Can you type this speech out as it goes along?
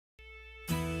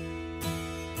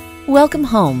Welcome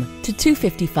home to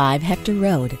 255 Hector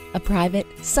Road, a private,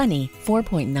 sunny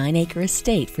 4.9-acre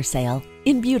estate for sale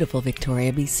in beautiful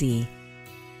Victoria, BC.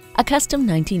 A custom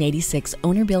 1986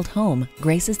 owner-built home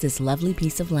graces this lovely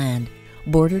piece of land,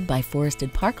 bordered by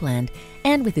forested parkland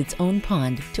and with its own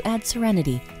pond to add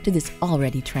serenity to this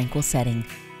already tranquil setting.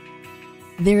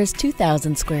 There is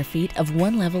 2,000 square feet of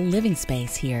one-level living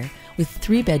space here, with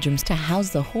 3 bedrooms to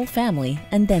house the whole family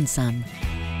and then some.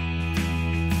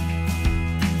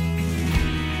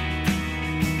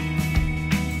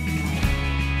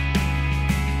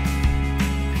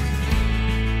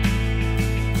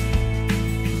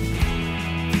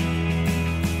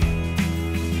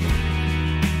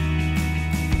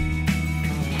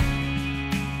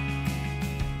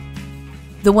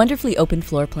 The wonderfully open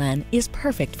floor plan is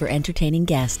perfect for entertaining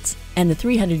guests, and the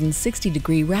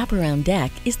 360-degree wraparound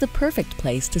deck is the perfect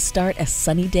place to start a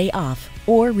sunny day off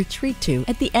or retreat to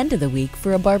at the end of the week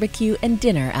for a barbecue and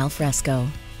dinner al fresco.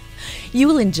 You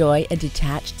will enjoy a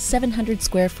detached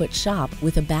 700-square-foot shop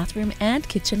with a bathroom and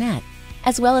kitchenette,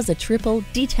 as well as a triple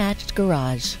detached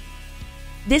garage.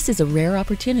 This is a rare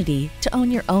opportunity to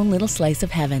own your own little slice of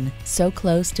heaven, so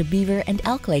close to Beaver and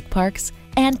Elk Lake Parks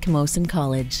and Camosun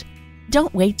College.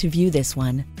 Don't wait to view this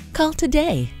one. Call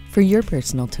today for your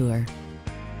personal tour.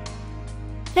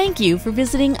 Thank you for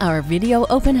visiting our video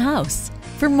open house.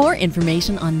 For more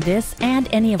information on this and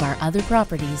any of our other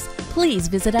properties, please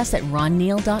visit us at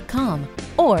ronneal.com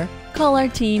or call our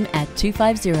team at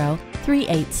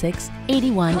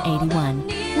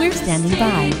 250-386-8181. We're standing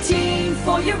by. Team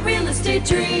for your real estate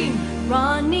dream.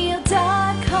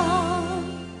 ronneal.com